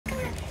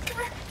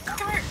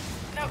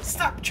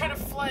Stop trying to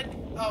flood.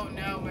 Oh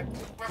no,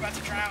 we're about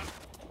to drown.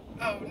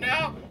 Oh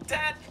no,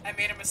 Dad, I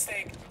made a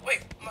mistake.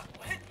 Wait, what?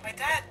 My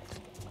dad?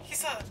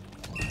 He's a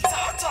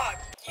hot dog.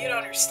 You don't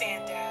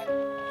understand, Dad.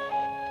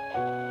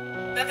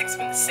 Nothing's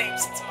been the same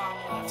since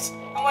Mom left.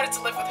 I wanted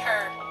to live with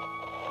her,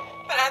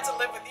 but I had to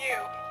live with you.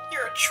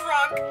 You're a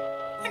drunk,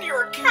 and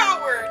you're a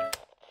coward.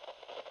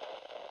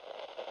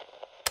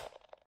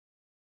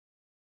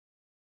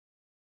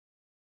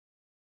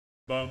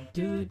 Bum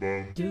dude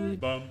dude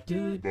bum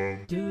dude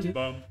dude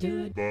bum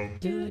dude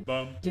dude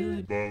bum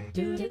dude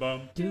dude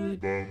bum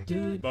dude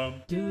dude bum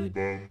dude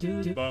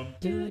dude bum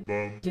dude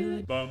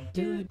dude bum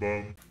dude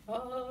bum.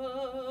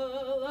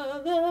 All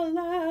of the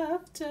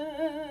laughter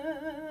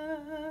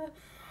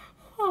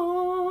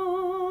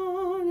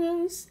on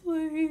a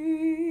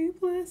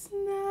sleepless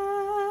night.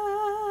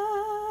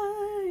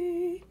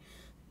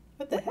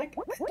 What the heck?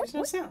 There's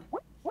no sound.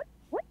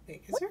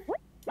 Wait, is there?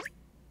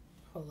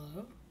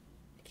 Hello?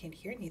 I can't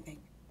hear anything.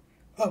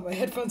 Oh, my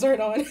headphones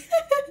aren't on.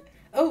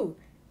 Oh,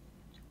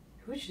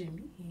 who's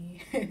Jimmy?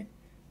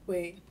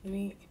 Wait, let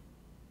me.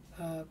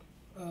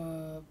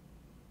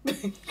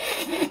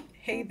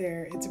 Hey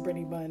there, it's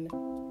Brittany Bun.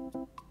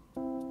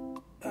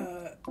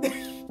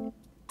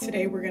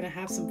 Today we're gonna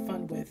have some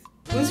fun with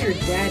Who's Your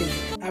Daddy?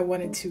 I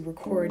wanted to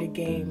record a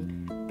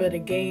game, but a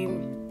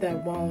game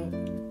that won't,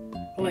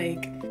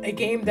 like, a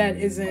game that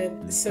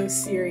isn't so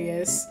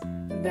serious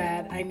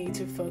that I need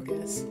to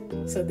focus.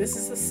 So this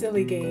is a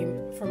silly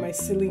game for my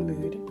silly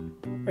mood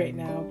right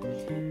now.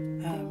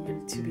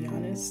 To be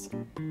honest,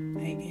 I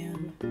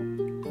am a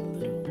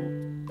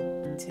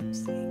little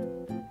tipsy.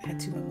 I had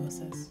 2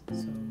 mimosas,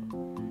 so,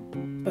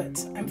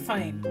 but I'm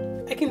fine.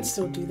 I can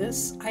still do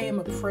this. I am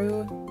a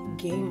pro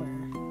gamer.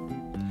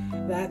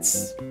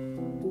 That's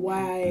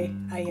why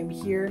I am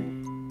here.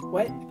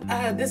 What?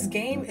 This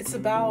game, it's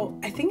about,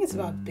 I think it's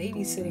about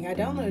babysitting. I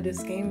downloaded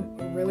this game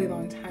a really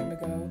long time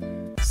ago.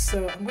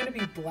 So I'm gonna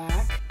be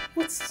black.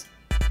 What's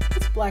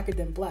blacker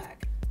than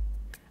black?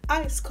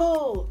 Ice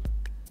cold.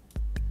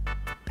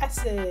 I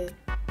said,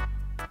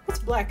 what's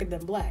blacker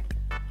than black?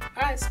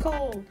 Ice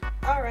cold.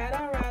 Alright.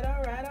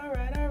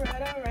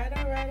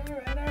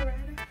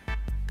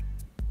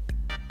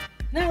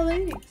 Now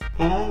ladies.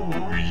 Oh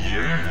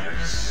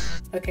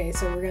yes. Okay,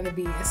 so we're gonna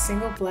be a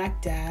single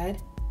black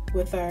dad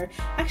with our,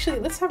 actually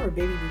let's have our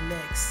baby be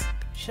mixed.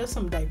 Show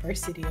some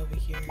diversity over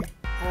here.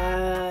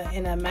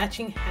 And a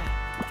matching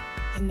hat.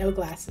 And no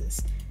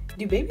glasses.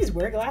 Do babies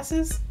wear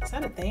glasses? Is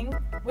that a thing?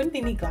 What do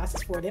they need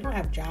glasses for? They don't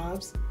have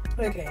jobs.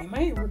 Okay, am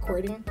I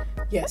recording?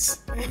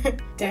 Yes.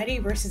 Daddy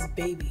versus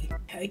baby.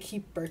 I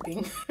keep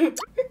burping.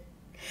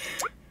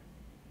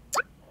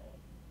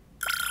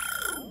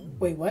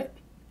 Wait, what?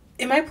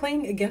 Am I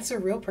playing against a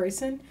real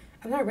person?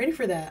 I'm not ready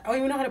for that. I don't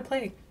even know how to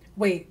play.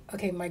 Wait,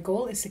 okay, my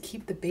goal is to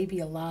keep the baby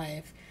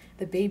alive.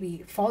 The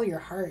baby, follow your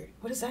heart.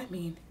 What does that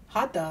mean?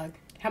 Hot dog.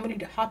 How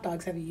many hot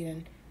dogs have you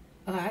eaten?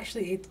 I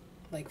actually ate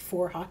like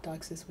 4 hot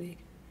dogs this week.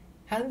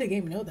 How did the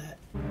game know that?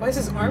 Why is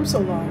his arm so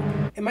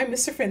long? Am I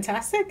Mr.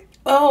 Fantastic?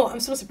 Oh, I'm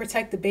supposed to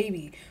protect the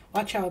baby.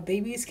 Watch out,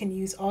 babies can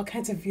use all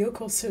kinds of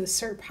vehicles to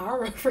assert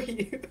power over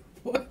you.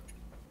 What?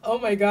 Oh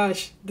my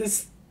gosh,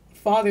 this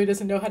father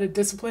doesn't know how to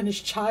discipline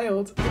his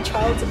child. The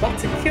child's about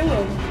to kill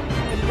him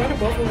and run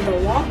him over with a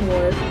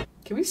lawnmower.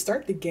 Can we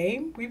start the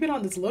game? We've been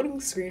on this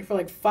loading screen for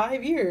like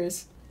 5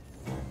 years.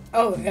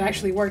 Oh, it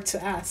actually worked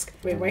to ask.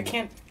 Wait, why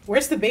can't...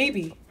 Where's the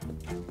baby?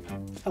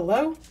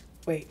 Hello?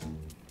 Wait.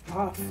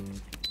 Off.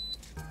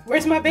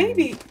 Where's my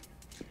baby?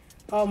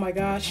 Oh my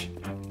gosh.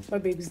 My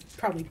baby's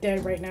probably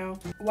dead right now.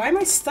 Why am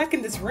I stuck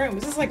in this room?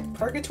 Is this like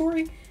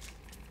purgatory?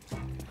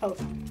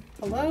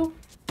 Hello?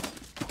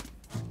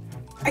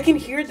 I can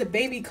hear the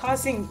baby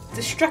causing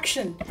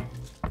destruction,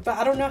 but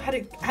I don't know how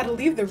to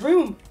leave the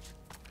room.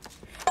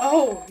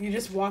 Oh, you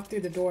just walk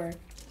through the door.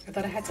 I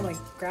thought I had to like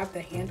grab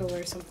the handle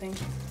or something.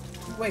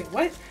 Wait,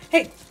 what?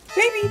 Hey,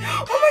 baby!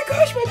 Oh my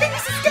gosh, my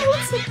baby's a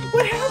skeleton!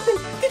 What happened?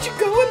 Did you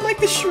go in like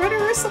the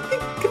shredder or something?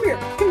 Come here,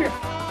 come here.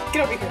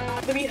 Get over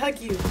here. Let me hug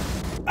you.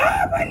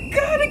 Oh my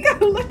god, I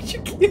got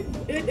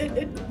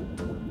electrocuted!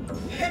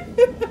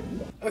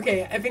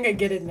 Okay, I think I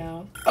get it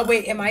now. Oh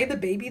wait, am I the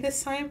baby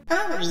this time?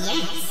 Oh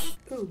yes.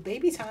 Ooh,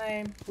 baby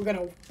time. We're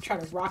gonna try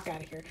to rock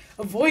out of here.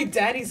 Avoid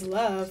daddy's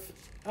love.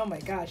 Oh my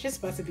gosh, this is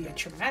about to be a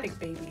traumatic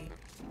baby.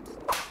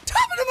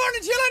 Top of the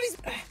morning, you ladies!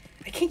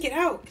 I can't get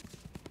out.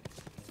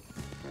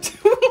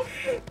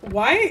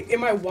 Why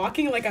am I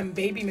walking like I'm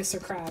baby Mr.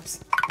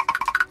 Krabs?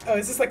 Oh,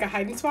 is this like a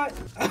hiding spot?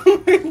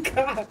 Oh my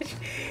gosh.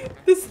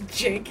 This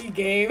janky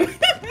game.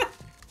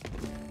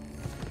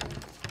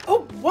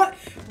 Oh, what?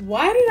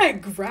 Why did I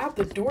grab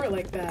the door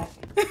like that?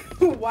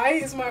 Why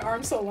is my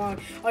arm so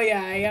long? Oh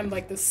yeah, I am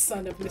like the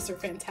son of Mr.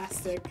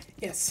 Fantastic.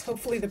 Yes,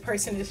 hopefully the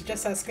person is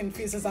just as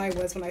confused as I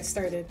was when I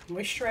started.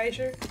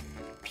 Moisturizer?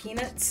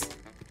 Peanuts?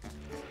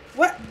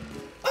 What?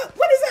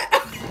 What is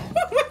that?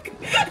 Oh my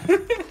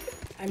god.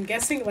 I'm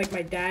guessing like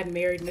my dad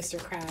married Mr.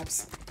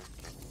 Krabs.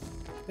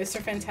 Mr.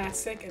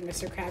 Fantastic and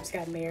Mr. Krabs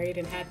got married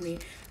and had me.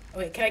 Oh,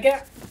 wait, can I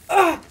get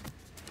out?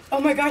 Oh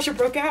my gosh, it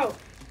broke out.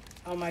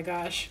 Oh my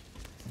gosh.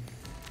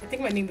 I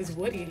think my name is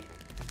Woody.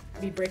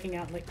 Be breaking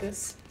out like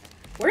this.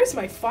 Where's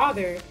my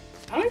father?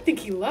 I don't think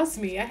he loves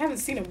me. I haven't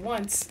seen him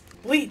once.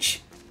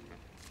 Bleach.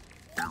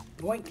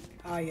 Boink.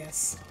 Ah,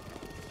 yes.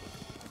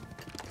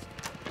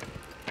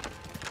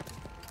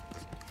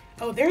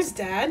 Oh, there's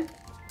Dad.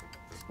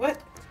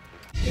 What?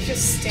 He's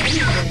just standing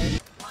there.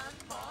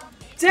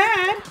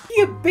 Dad!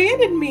 He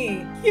abandoned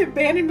me! He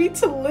abandoned me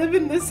to live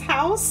in this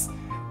house?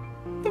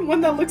 The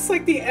one that looks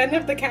like the end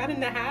of the Cat in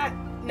the Hat?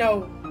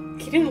 No,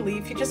 he didn't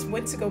leave. He just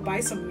went to go buy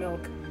some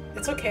milk.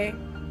 It's okay.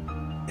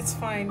 It's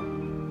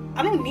fine.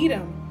 I don't need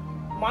him.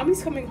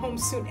 Mommy's coming home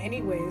soon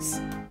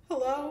anyways.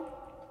 Hello?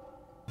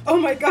 Oh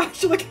my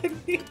gosh, look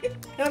at me.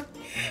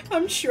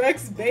 I'm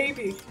Shrek's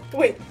baby.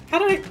 Wait, how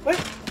did I...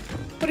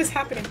 What is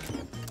happening?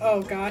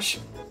 Oh gosh.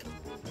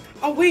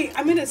 Oh wait,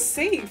 I'm in a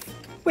safe.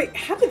 Wait,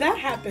 how did that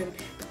happen?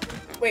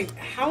 Wait,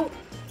 how...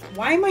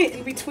 Why am I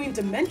in between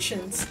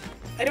dimensions?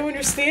 I don't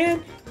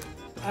understand.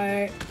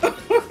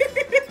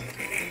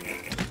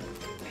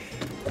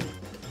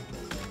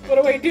 What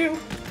do I do?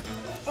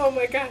 Oh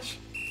my gosh.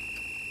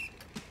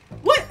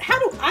 What? How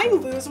do I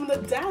lose when the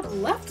dad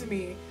left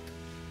me?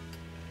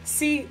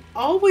 See,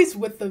 always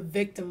with the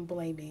victim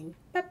blaming.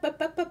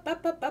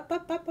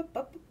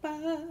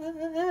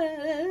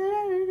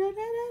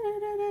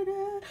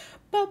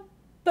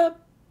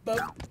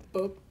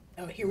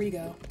 Oh, here we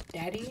go.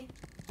 Daddy?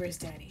 Where's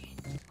Daddy?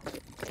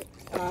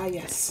 Ah,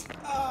 yes.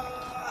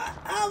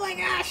 Oh my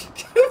gosh!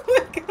 Oh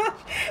my gosh!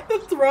 The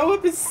throw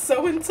up is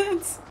so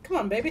intense. Come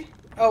on, baby.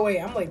 Oh wait,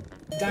 I'm like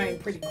dying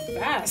pretty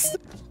fast.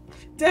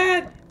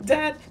 Dad!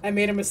 Dad! I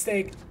made a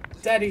mistake.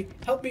 Daddy,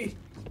 help me.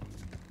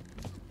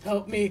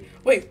 Help me.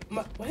 Wait,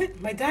 what?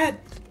 My dad?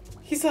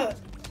 He's a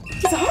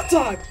hot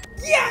dog!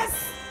 Yes!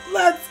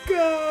 Let's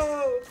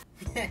go!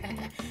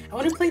 I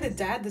want to play the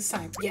dad this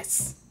time.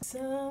 Yes.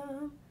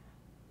 Somewhere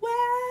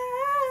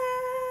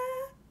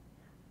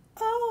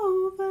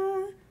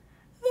over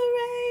the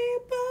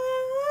rainbow,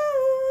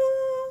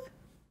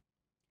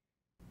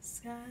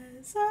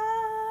 skies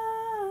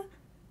are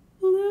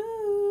blue,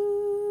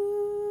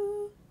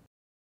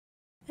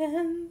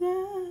 and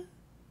the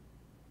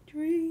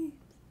dreams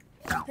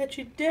that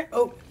you dare.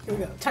 Oh, here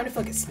we go. Time to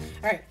focus.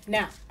 All right,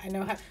 now I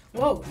know how.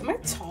 Whoa, am I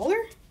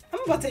taller? I'm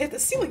about to hit the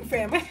ceiling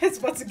fan. My head's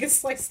about to get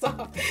sliced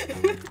off.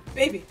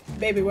 Baby,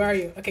 baby, where are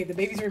you? Okay, the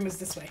baby's room is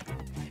this way.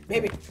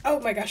 Baby, oh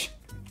my gosh.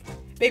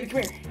 Baby,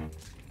 come here.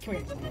 Come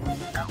here.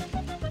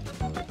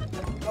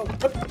 Oh,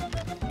 what?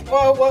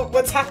 Whoa, whoa,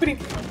 what's happening?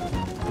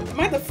 Am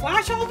I the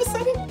Flash all of a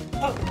sudden?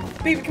 Oh,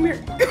 baby, come here.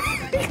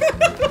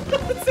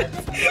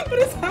 What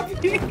is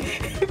happening?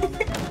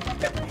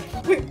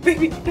 Wait,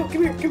 baby, no,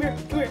 come here, come here,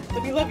 come here.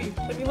 Let me love you,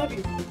 let me love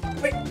you.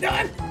 Wait, no,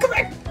 come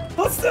back.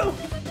 Hold still.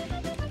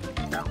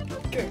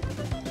 Come here.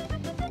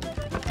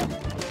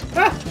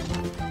 Ah,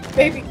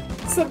 baby,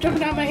 stop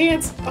jumping out of my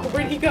hands. Oh,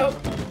 where'd he go?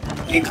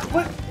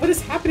 What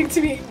is happening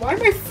to me? Why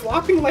am I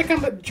flopping like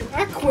I'm a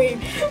drag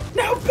queen?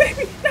 No,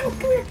 baby, no,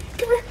 come here,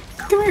 come here,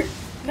 come here.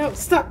 No,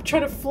 stop,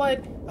 try to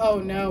flood. Oh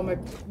no,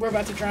 we're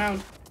about to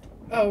drown.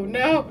 Oh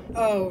no,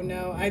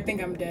 I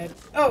think I'm dead.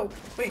 Oh,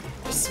 wait,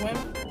 just swim,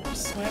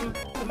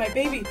 with my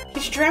baby.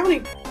 He's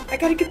drowning. I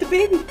gotta get the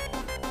baby.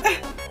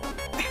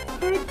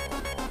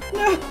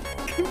 No,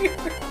 come here.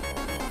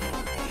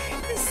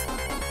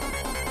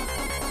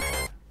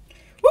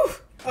 Woo!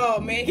 Oh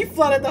man, he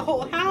flooded the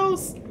whole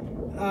house.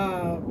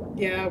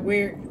 Yeah,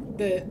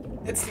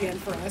 it's the end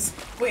for us.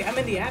 Wait, I'm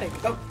in the attic.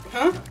 Oh,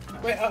 huh?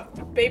 Wait,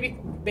 baby,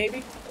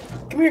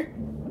 come here.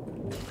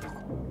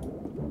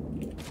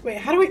 Wait,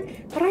 how do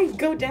I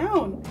go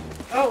down?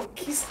 Oh,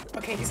 he's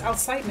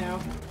outside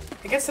now.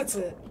 I guess that's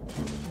it.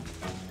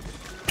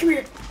 Come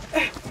here.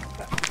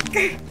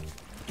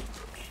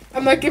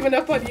 I'm not giving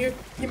up on you.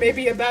 You may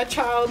be a bad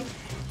child,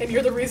 and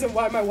you're the reason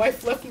why my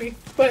wife left me,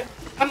 but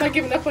I'm not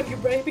giving up on you,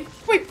 baby.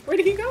 Wait, where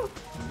did he go?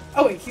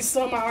 Oh wait, he's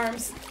still in my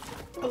arms.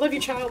 I love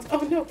you, child. Oh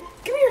no,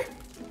 come here.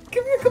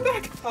 Come here, come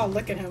back. Oh,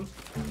 look at him.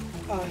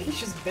 Oh, he's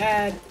just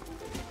bad.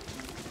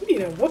 You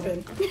need a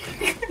whooping.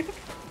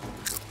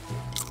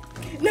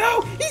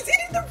 No, he's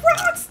eating the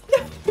rocks.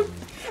 No.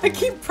 I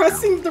keep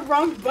pressing the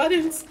wrong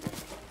buttons.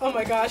 Oh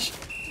my gosh.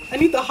 I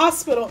need the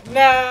hospital.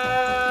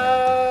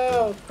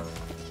 No.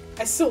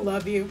 I still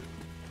love you,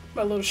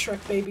 my little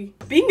Shrek baby.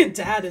 Being a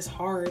dad is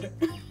hard,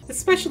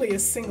 especially a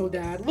single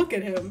dad. Look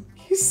at him.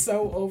 He's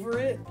so over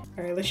it.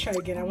 All right, let's try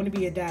again. I want to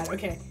be a dad.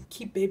 Okay,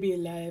 keep baby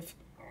alive.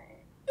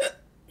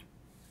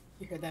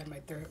 You heard that in my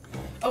throat.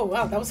 Oh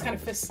wow, that was kind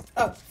of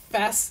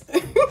fast.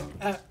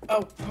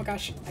 Oh my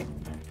gosh.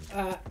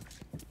 I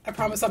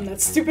promise I'm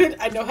not stupid.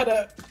 I know how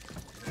to...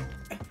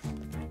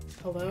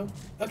 Hello?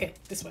 Okay,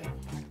 this way.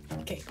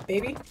 Okay,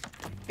 baby.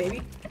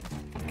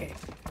 Okay,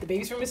 the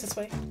baby's room is this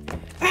way.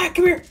 Ah,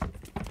 come here!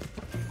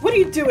 What are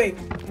you doing?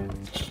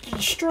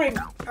 Destroying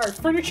our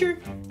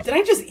furniture? Did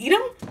I just eat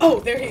him? Oh,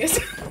 there he is.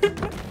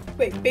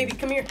 Wait, baby,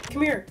 come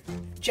here.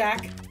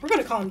 Jack. We're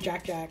gonna call him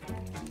Jack.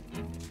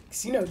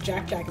 Because you know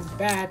Jack is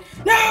bad.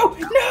 No!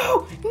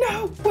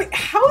 Wait,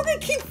 how do they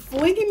keep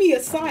flinging me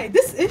aside?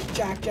 This is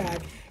Jack.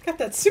 Got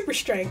that super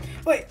strength.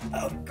 Wait,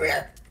 oh, come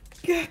here.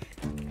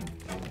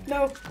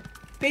 No.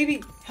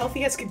 Baby,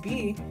 healthy as could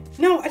be.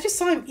 No, I just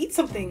saw him eat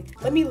something.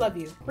 Let me love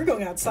you. We're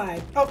going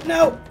outside. Oh,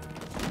 no.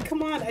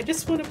 Come on, I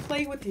just want to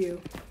play with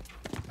you.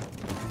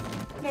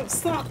 No,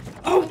 stop.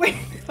 Oh, my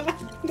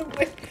God. No,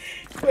 wait.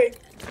 Wait.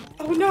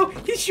 Oh, no.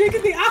 He's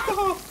drinking the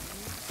alcohol.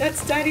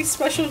 That's Daddy's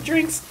special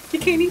drinks. He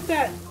can't eat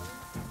that.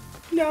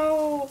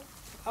 No.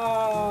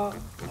 Oh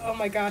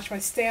my gosh, my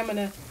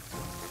stamina.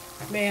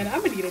 Man,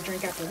 I'm gonna need a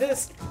drink after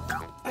this.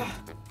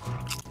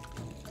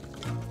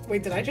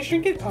 Wait, did I just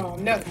drink it? Oh,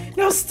 no.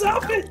 No,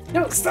 stop it!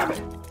 No, stop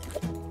it!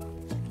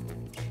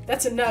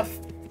 That's enough.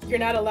 You're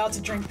not allowed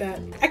to drink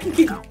that. I can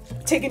keep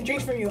taking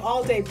drinks from you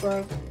all day,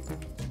 bro.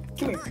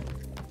 Come here.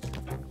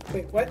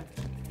 Wait, what?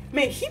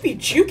 Man, he be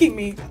juking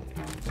me.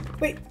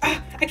 Wait,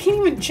 I can't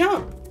even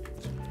jump.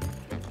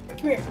 Come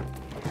here.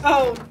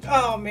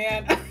 Oh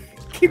man.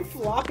 Keep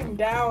flopping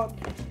down.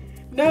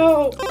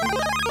 No.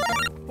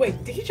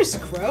 Wait, did he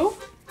just grow?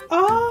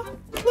 Oh,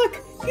 look,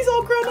 he's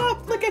all grown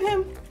up. Look at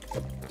him.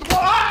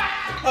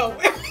 Oh,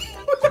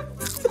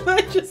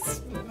 I just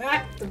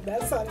smacked the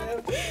mess out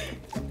of him.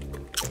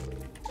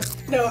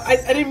 No, I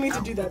didn't mean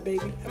to do that,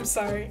 baby. I'm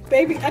sorry.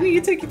 Baby, I need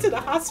to take you to the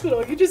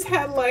hospital. You just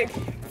had like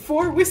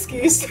 4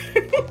 whiskeys.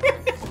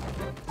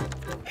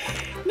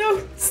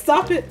 No,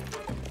 stop it.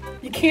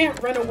 You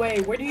can't run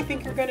away. Where do you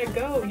think you're gonna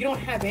go? You don't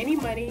have any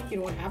money.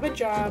 You don't have a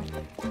job.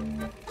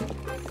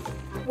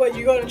 What,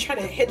 you gonna try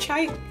to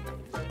hitchhike?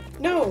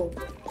 No.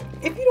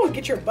 If you don't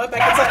get your butt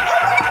back inside.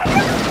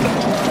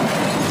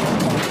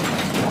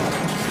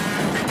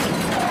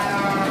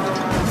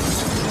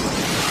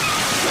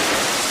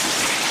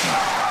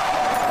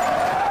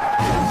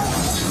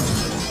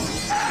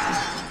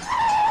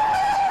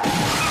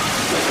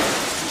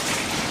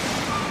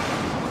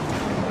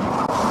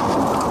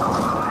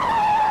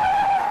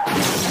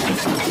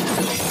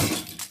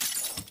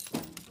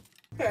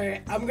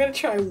 Alright, I'm gonna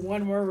try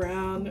one more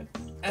round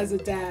as a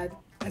dad.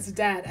 As a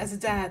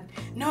dad.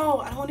 No,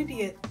 I don't want to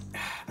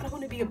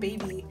be a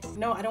baby.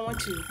 No, I don't want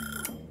to.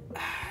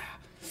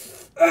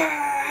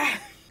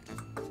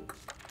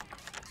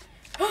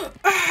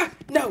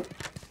 No!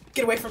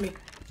 Get away from me.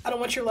 I don't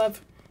want your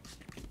love.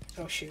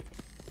 Oh, shoot.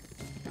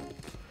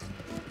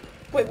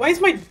 Wait, why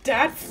is my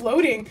dad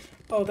floating?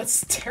 Oh,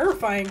 that's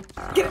terrifying.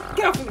 Get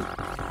off of me.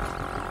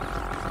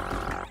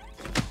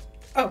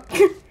 Oh.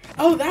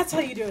 Oh, that's how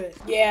you do it.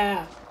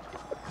 Yeah.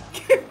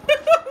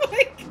 Oh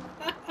my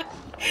God.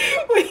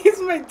 Wait,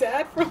 is my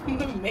dad from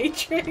the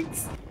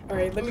Matrix?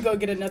 Alright, let me go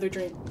get another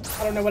drink.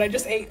 I don't know what I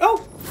just ate.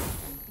 Oh!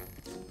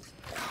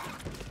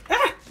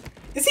 Ah!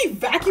 Is he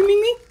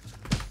vacuuming me?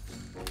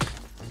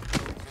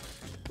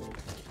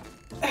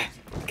 Ah,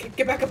 okay,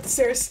 get back up the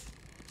stairs.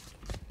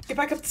 Get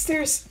back up the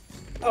stairs.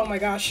 Oh my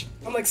gosh.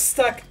 I'm like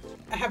stuck.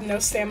 I have no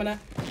stamina.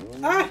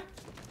 Ah!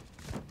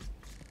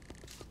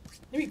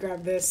 Let me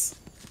grab this.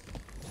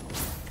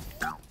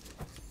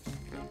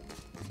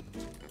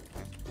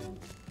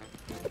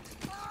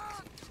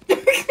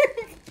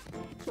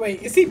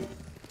 Wait, is he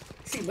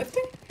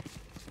lifting?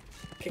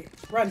 Okay,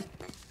 run.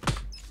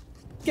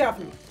 Get off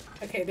me.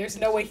 Okay, there's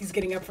no way he's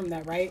getting up from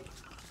that, right?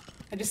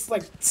 I just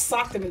like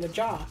socked him in the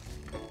jaw.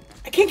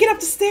 I can't get up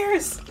the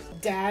stairs!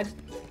 Dad,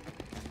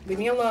 leave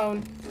me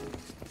alone.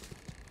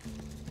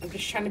 I'm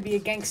just trying to be a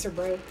gangster,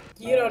 bro.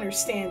 You don't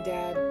understand,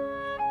 Dad.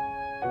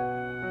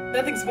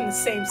 Nothing's been the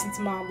same since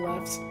Mom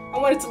left. I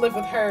wanted to live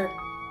with her,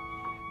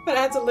 but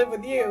I had to live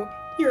with you.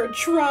 You're a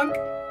drunk,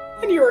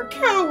 and you're a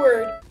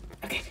coward.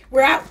 Okay,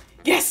 we're out.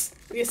 Yes!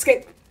 We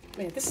escaped.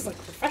 Man, this is like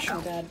professional,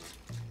 Dad.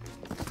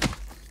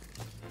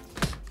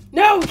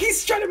 No!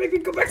 He's trying to make me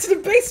go back to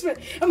the basement!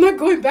 I'm not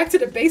going back to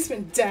the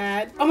basement,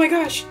 Dad! Oh my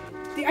gosh!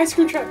 The ice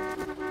cream truck!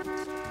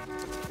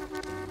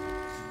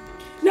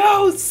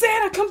 No!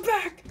 Santa, come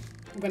back!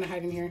 I'm gonna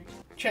hide in here.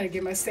 I'm trying to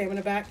get my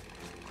stamina back.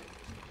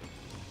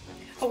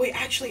 Oh wait,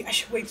 actually, I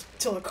should wait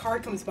till a car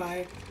comes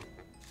by.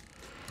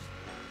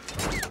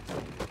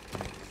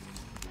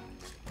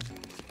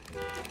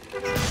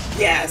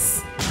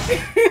 Yes!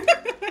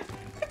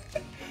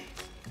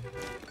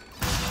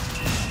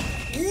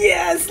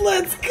 Yes,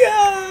 let's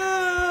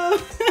go!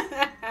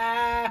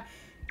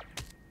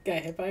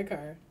 Got hit by a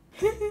car.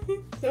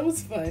 That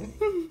was fun.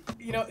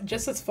 You know,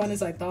 just as fun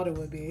as I thought it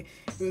would be.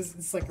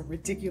 It's like a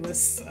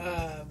ridiculous,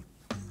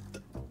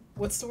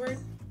 what's the word?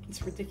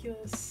 It's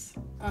ridiculous.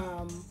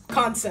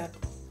 Concept.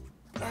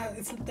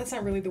 That's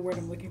not really the word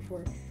I'm looking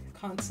for.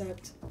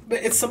 Concept.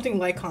 But it's something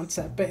like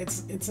concept, but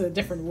it's a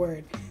different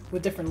word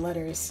with different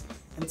letters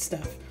and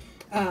stuff.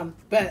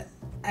 But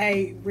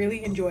I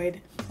really enjoyed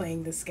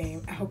playing this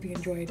game. I hope you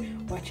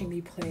enjoyed watching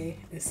me play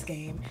this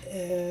game.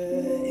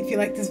 If you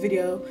like this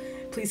video,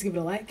 please give it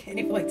a like. And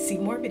if you'd like to see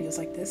more videos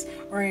like this,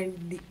 or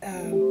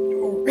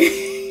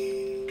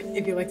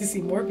if you'd like to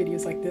see more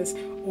videos like this,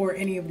 or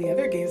any of the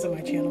other games on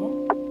my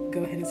channel,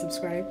 go ahead and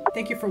subscribe.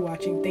 Thank you for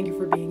watching. Thank you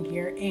for being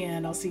here,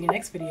 and I'll see you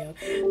next video.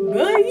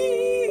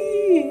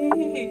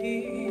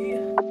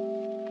 Bye!